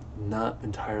 I'm not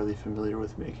entirely familiar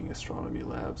with making astronomy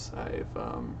labs. I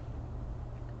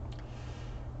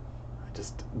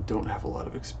just don't have a lot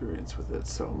of experience with it,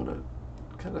 so I'm gonna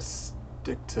kind of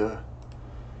stick to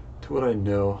what I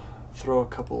know. Throw a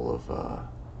couple of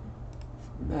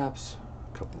maps,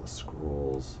 a couple of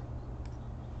scrolls.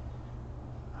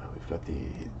 We've got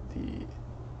the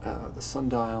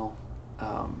sundial.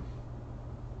 It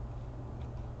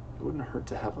wouldn't hurt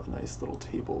to have a nice little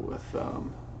table with a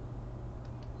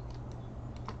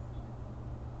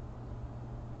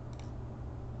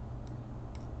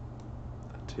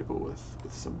table with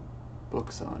some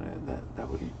books on it. That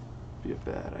wouldn't be a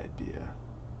bad idea.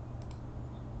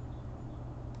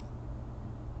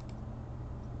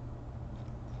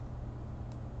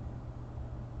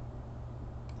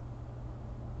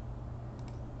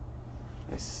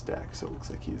 Nice stack, so it looks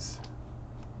like he's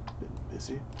been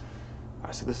busy.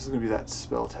 Alright, so this is going to be that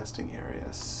spell testing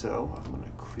area, so I'm going to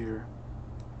clear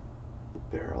the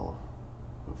barrel,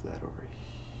 move that over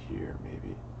here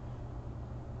maybe.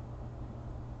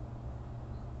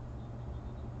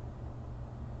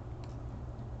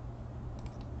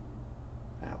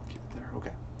 We'll keep it there,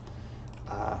 okay.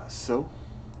 So,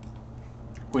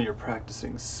 when you're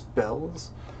practicing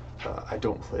spells, I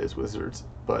don't play as wizards,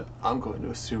 but I'm going to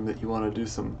assume that you want to do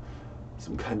some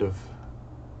kind of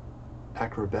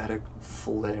acrobatic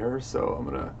flair. So I'm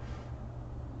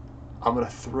gonna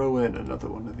throw in another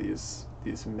one of these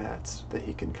mats that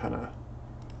he can kind of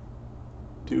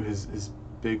do his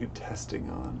big testing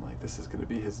on. Like, this is going to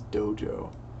be his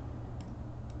dojo.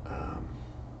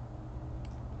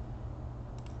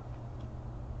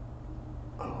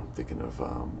 I'm thinking of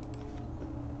oh,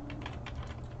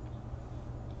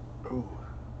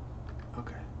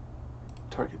 okay.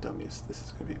 Target dummies. This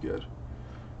is going to be good.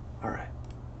 Alright.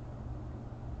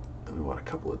 Then we want a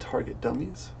couple of target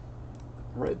dummies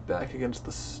right back against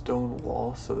the stone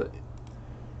wall so that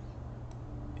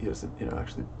he doesn't,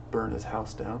 actually burn his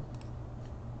house down.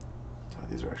 Oh,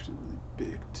 these are actually really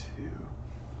big too.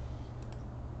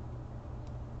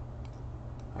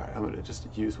 Alright, I'm going to just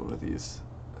use one of these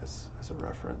as a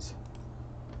reference.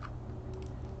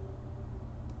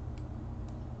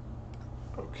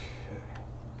 Okay.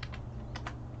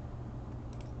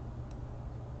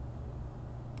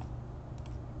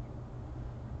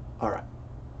 Alright.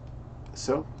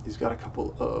 So, he's got a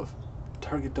couple of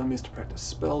target dummies to practice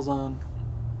spells on.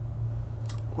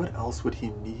 What else would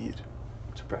he need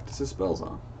to practice his spells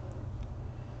on?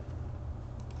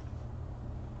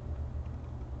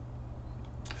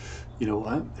 You know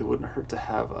what? It wouldn't hurt to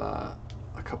have a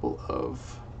couple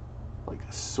of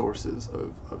sources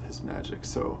of his magic.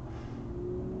 So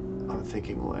I'm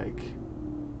thinking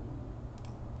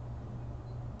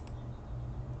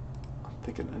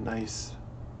a nice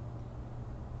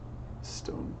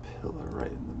stone pillar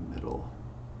right in the middle.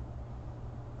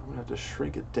 I'm gonna have to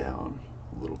shrink it down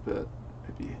a little bit.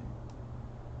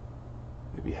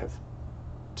 Maybe have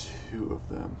two of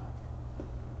them.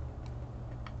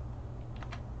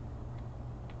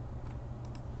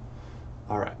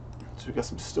 Alright, so we've got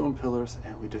some stone pillars,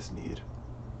 and we just need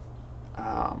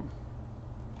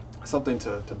something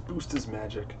to boost his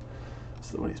magic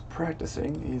so that when he's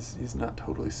practicing, he's not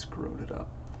totally screwing it up.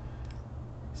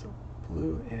 So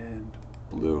blue and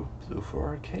blue. Blue for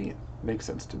arcane. Makes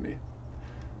sense to me.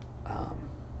 I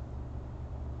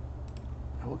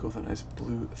will go with a nice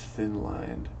blue thin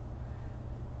line.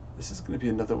 This is going to be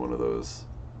another one of those.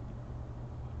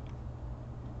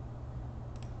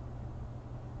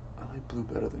 I like blue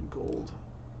better than gold.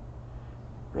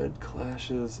 Red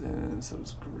clashes, and so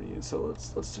does green. So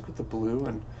let's stick with the blue,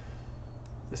 and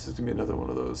this is going to be another one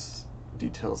of those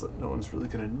details that no one's really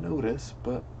going to notice,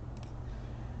 but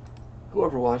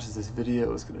whoever watches this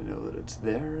video is going to know that it's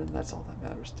there, and that's all that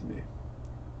matters to me.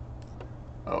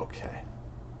 Okay.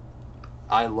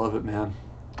 I love it, man.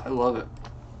 I love it.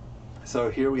 So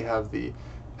here we have the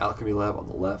alchemy lab on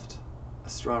the left,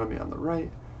 astronomy on the right,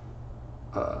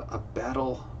 a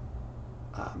battle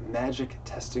magic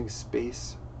testing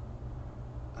space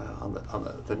on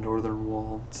the northern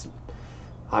wall.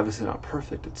 Obviously not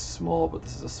perfect, it's small, but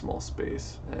this is a small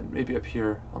space. And maybe up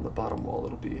here on the bottom wall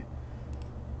it'll be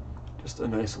just a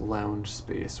nice lounge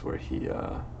space where he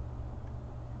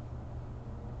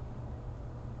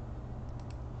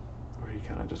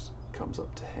kind of just comes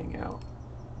up to hang out.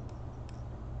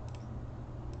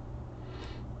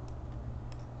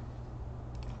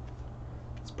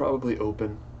 It's probably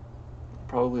open,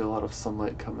 probably a lot of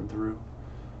sunlight coming through.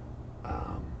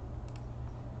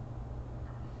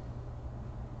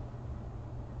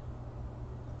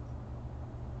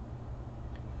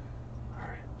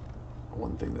 Alright,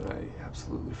 one thing that I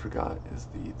absolutely forgot is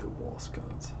the wall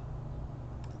sconce.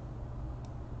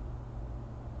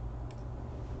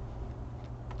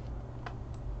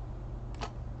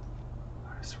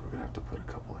 So we're gonna have to put a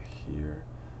couple here,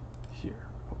 here,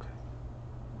 okay.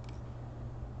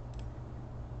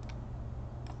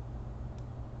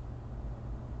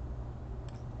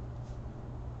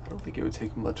 I don't think it would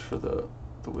take much for the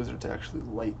wizard to actually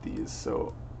light these,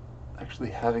 so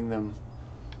actually having them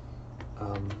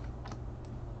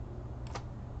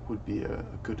would be a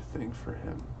good thing for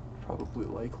him, probably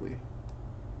likely.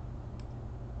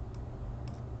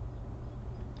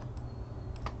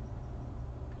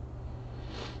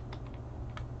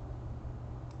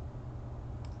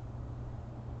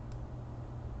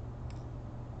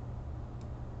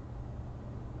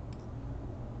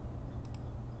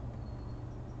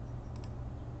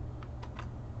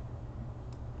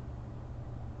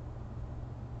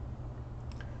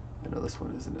 I know this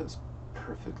one isn't as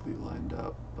perfectly lined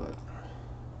up, but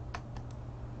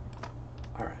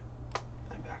all right.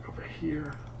 And back over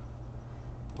here,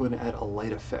 we're going to add a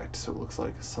light effect so it looks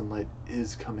like sunlight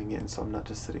is coming in, so I'm not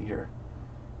just sitting here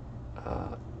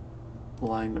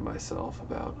lying to myself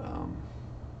about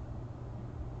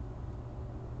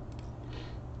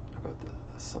the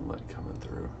sunlight coming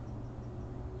through.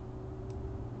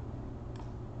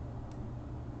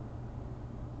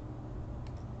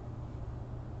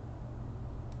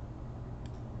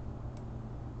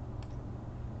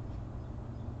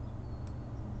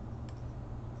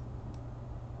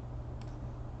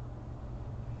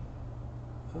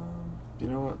 You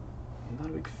know what? I'm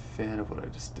not a big fan of what I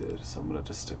just did, so I'm gonna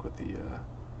just stick with the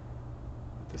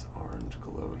with this orange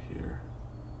glow here.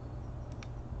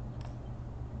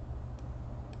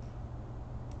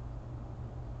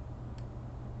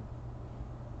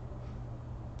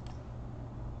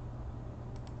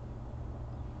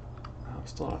 I'm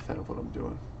still not a fan of what I'm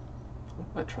doing. What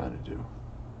am I trying to do?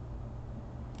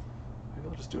 Maybe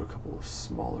I'll just do a couple of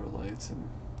smaller lights and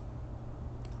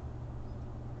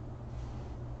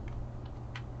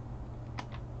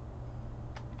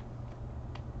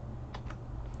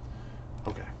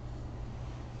okay.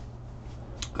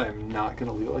 I'm not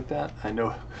gonna leave it like that. I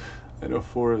know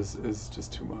 4 is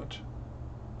just too much.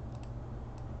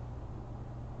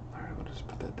 Alright, we'll just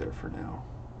put that there for now.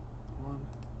 1,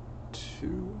 2,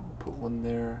 we'll put one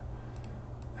there,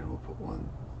 and we'll put one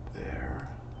there.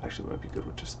 Actually, it might be good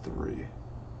with just 3.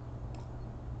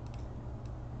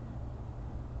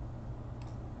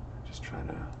 Just trying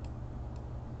to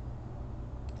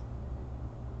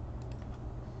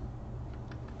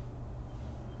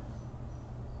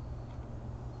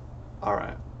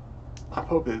alright. I'm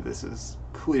hoping this is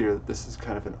clear that this is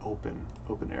kind of an open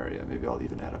area. Maybe I'll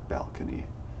even add a balcony.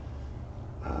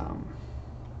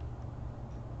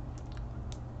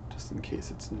 Just in case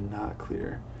it's not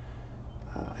clear.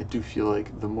 I do feel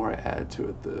like the more I add to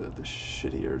it, the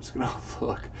shittier it's gonna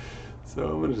look. So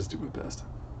I'm gonna just do my best.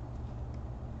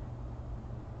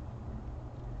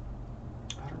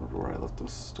 I don't remember where I left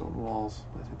those stone walls.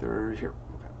 I think they're here.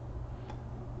 Okay.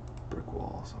 Brick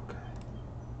walls, okay.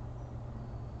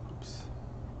 Oops.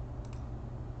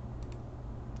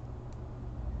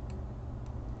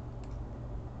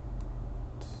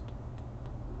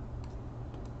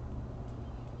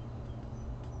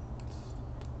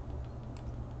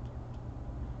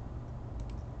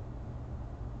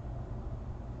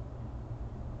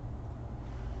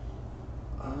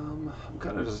 I'm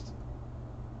kind of just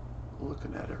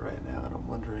looking at it right now, and I'm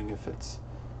wondering if it's.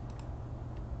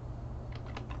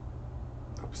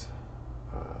 Oops.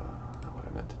 Not what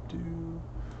I meant to do.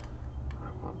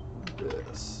 I want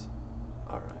this.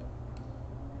 All right.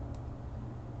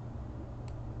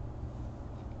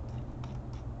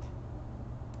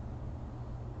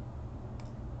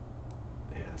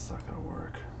 Yeah, it's not gonna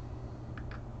work.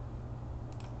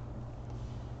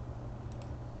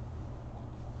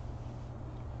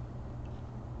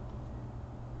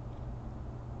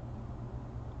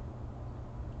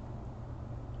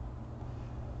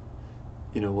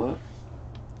 You know what?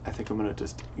 I think I'm gonna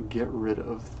just get rid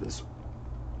of this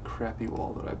crappy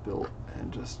wall that I built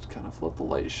and just kind of let the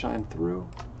light shine through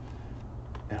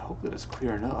and hope that it's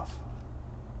clear enough.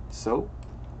 So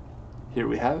here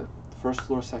we have it. First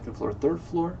floor, second floor, third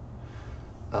floor.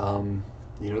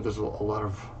 You know, there's a lot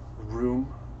of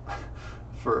room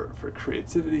for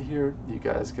creativity here. You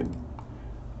guys can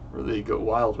really go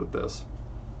wild with this.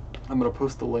 I'm going to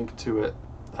post the link to it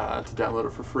to download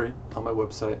it for free on my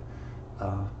website.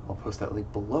 I'll post that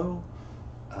link below.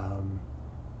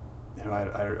 You know,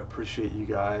 I appreciate you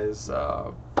guys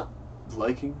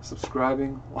liking,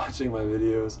 subscribing, watching my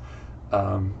videos.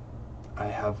 I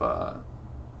have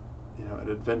you know, an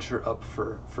adventure up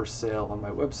for sale on my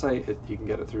website. You can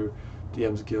get it through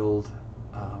DM's Guild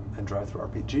and Drive Through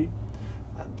RPG.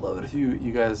 I'd love it if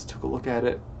you guys took a look at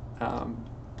it,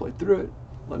 played through it.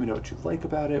 Let me know what you like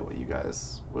about it, what you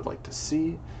guys would like to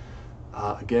see.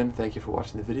 Again, thank you for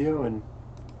watching the video, and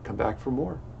come back for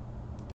more.